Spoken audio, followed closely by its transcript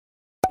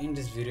In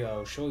this video,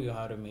 I'll show you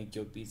how to make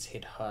your beats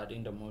hit hard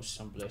in the most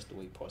simplest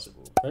way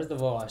possible. First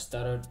of all, I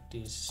started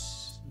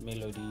this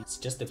melody. It's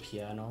just the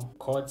piano.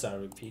 Chords are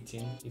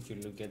repeating. If you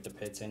look at the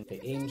pattern,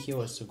 the aim here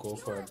was to go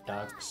for a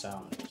dark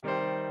sound.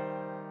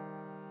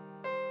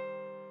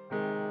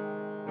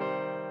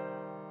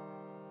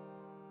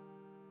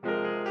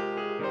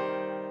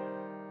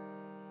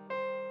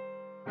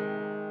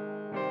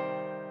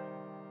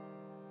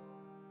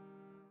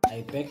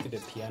 I backed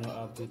the piano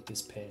up with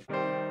this pad.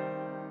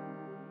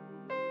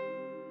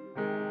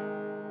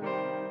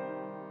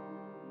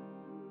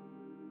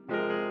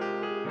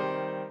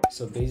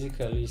 So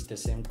basically it's the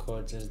same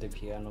chords as the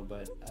piano,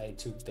 but I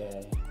took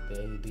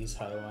these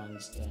high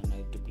ones and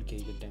I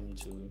duplicated them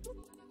to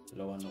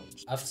lower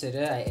notes. After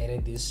that, I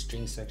added this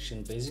string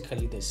section,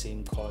 basically the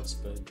same chords,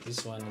 but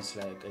this one is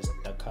like a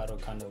staccato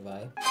kind of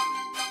vibe.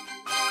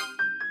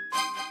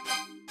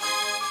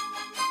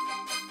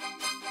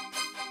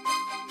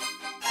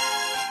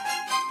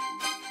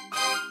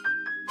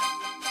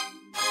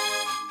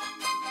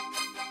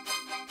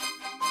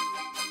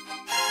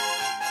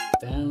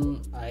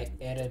 Then I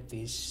added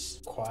this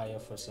choir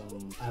for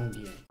some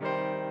ambient.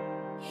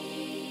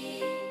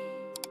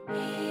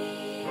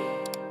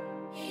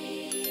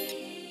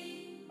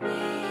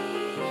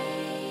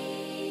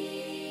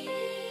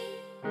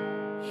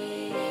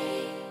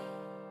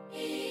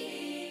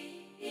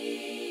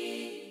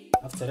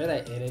 After that, I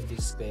added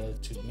this bell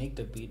to make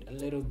the beat a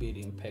little bit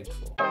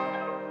impactful.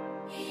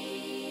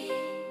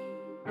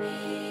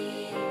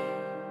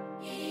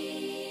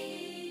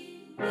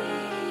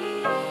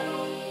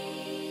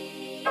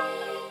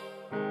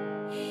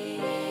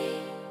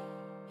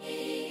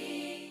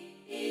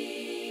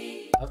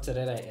 After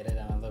that, I added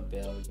another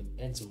bell.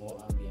 It adds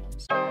more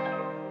ambience.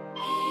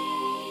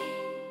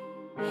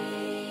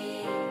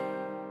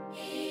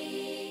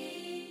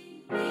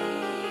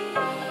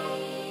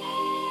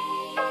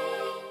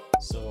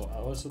 So I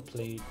also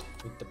played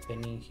with the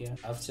penny here.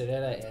 After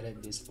that, I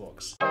added this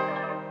box. I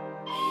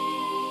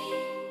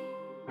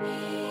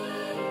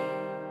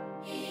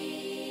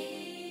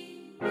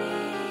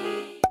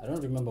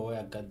don't remember where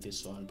I got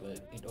this one,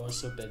 but it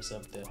also backs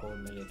up the whole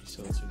melody,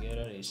 so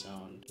together they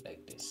sound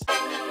like this.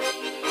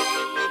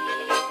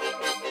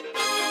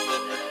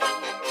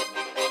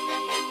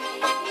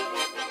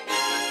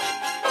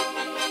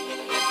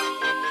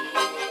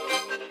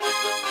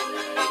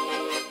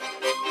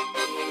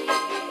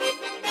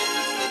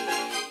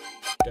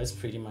 That's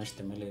pretty much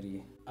the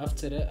melody.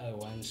 After that, I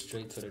went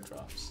straight to the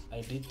drums.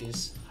 I did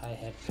this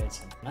hi-hat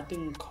pattern.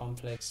 Nothing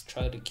complex,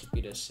 try to keep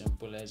it as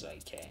simple as I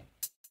can.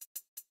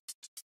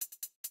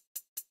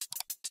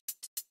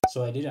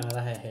 So I did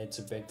another hi-hat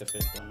to back the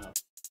first one up.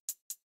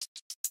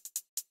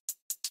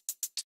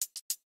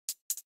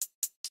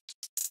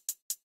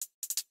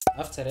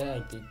 After that, I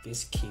did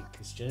this kick.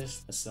 It's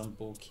just a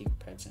simple kick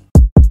pattern.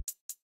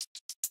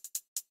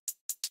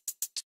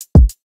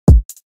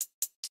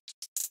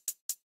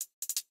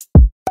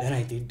 Then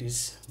I did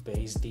this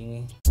bass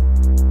thingy.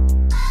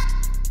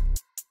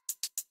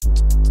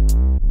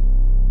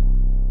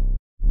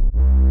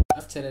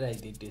 After that, I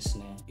did this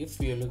snare. If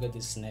you look at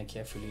this snare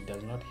carefully, it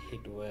does not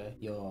hit where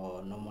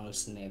your normal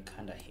snare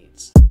kinda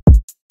hits.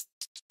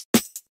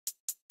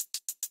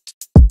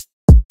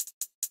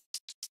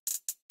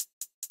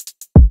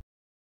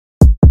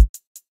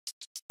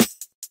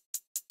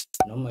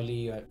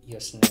 Normally your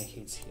snare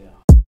hits here.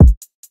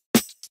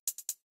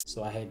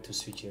 So I had to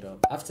switch it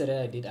up. After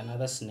that, I did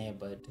another snare,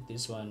 but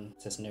this one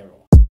is a snare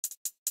roll.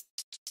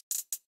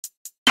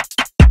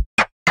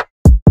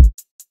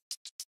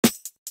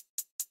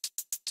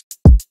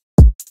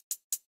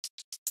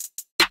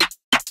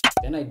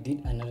 Then I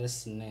did another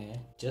snare,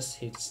 just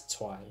hits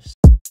twice.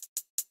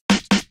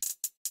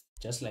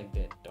 Just like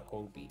that, the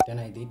whole beat. Then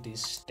I did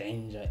this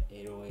danger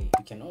 808.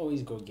 You can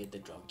always go get the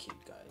drum kit,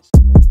 guys.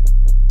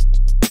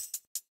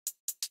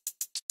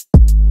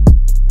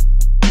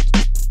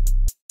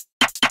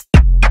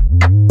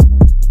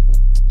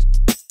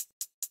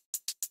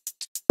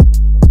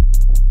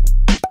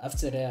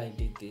 After that, I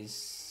did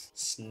this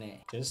snare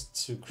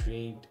just to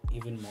create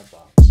even more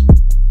bounce.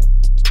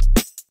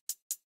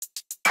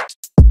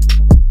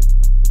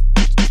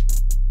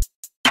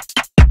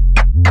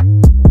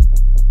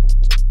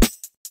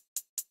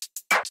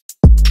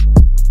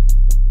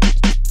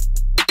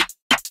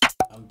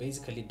 I'm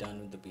basically done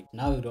with the beat.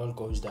 Now it all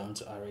goes down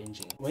to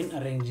arranging. When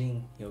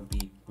arranging your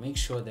beat, make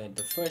sure that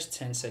the first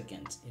 10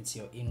 seconds, it's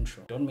your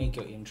intro. Don't make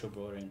your intro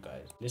boring,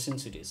 guys. Listen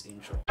to this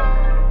intro.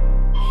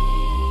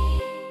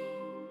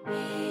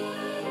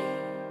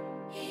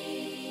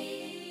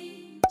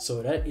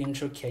 So that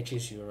intro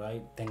catches you,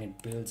 right? Then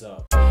it builds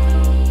up.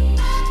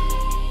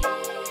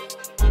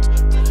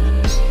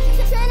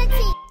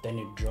 Trinity. Then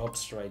it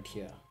drops right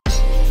here.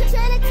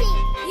 Trinity,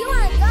 you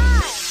are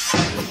God.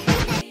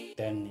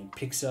 Then it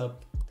picks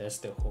up. That's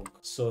the hook.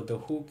 So the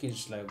hook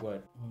is like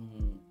what?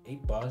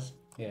 8 bars?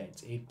 Yeah,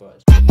 it's 8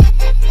 bars.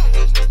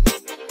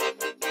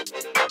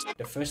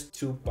 The first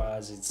 2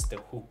 bars, it's the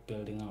hook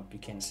building up. You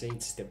can say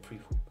it's the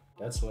pre-hook.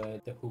 That's where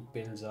the hook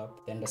builds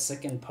up. Then the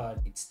second part,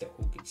 it's the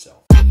hook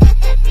itself.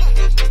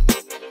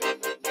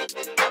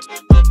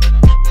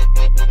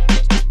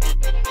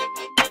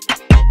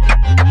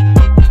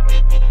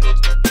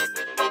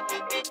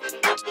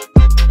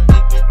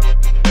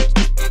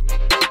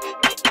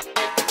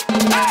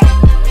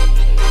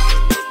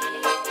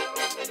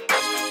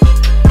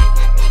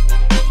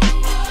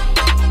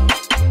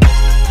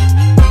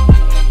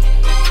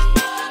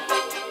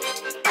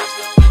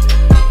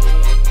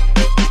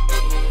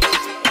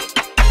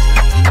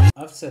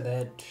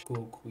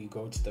 hook, we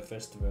go to the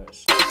first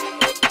verse.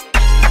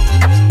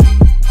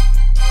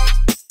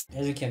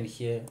 As you can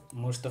hear,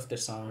 most of the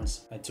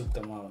sounds, I took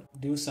them out.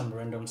 Do some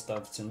random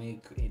stuff to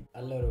make it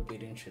a little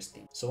bit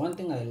interesting. So one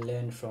thing I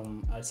learned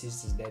from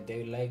artists is that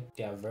they like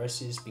their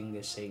verses being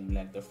the same.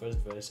 Like the first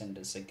verse and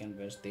the second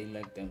verse, they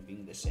like them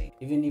being the same.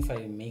 Even if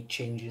I make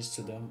changes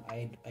to them,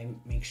 I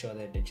make sure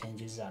that the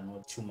changes are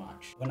not too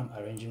much. When I'm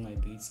arranging my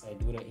beats, I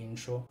do the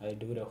intro, I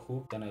do the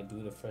hook, then I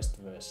do the first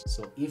verse.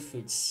 So if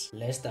it's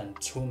less than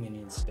 2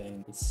 minutes,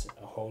 then it's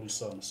a whole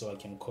song. So I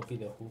can copy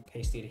the hook,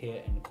 paste it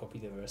here, and copy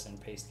the verse and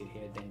paste it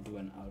here, then do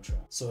an outro.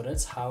 So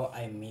that's how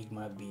I make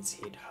my beats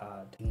hit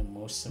hard in the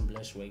most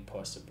simplest way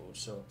possible.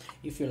 So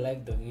if you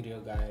like the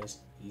video, guys,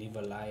 leave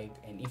a like,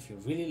 and if you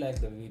really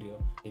like the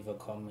video, leave a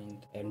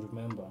comment, and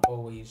remember,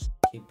 always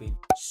keep it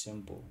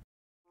simple.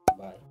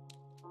 Bye.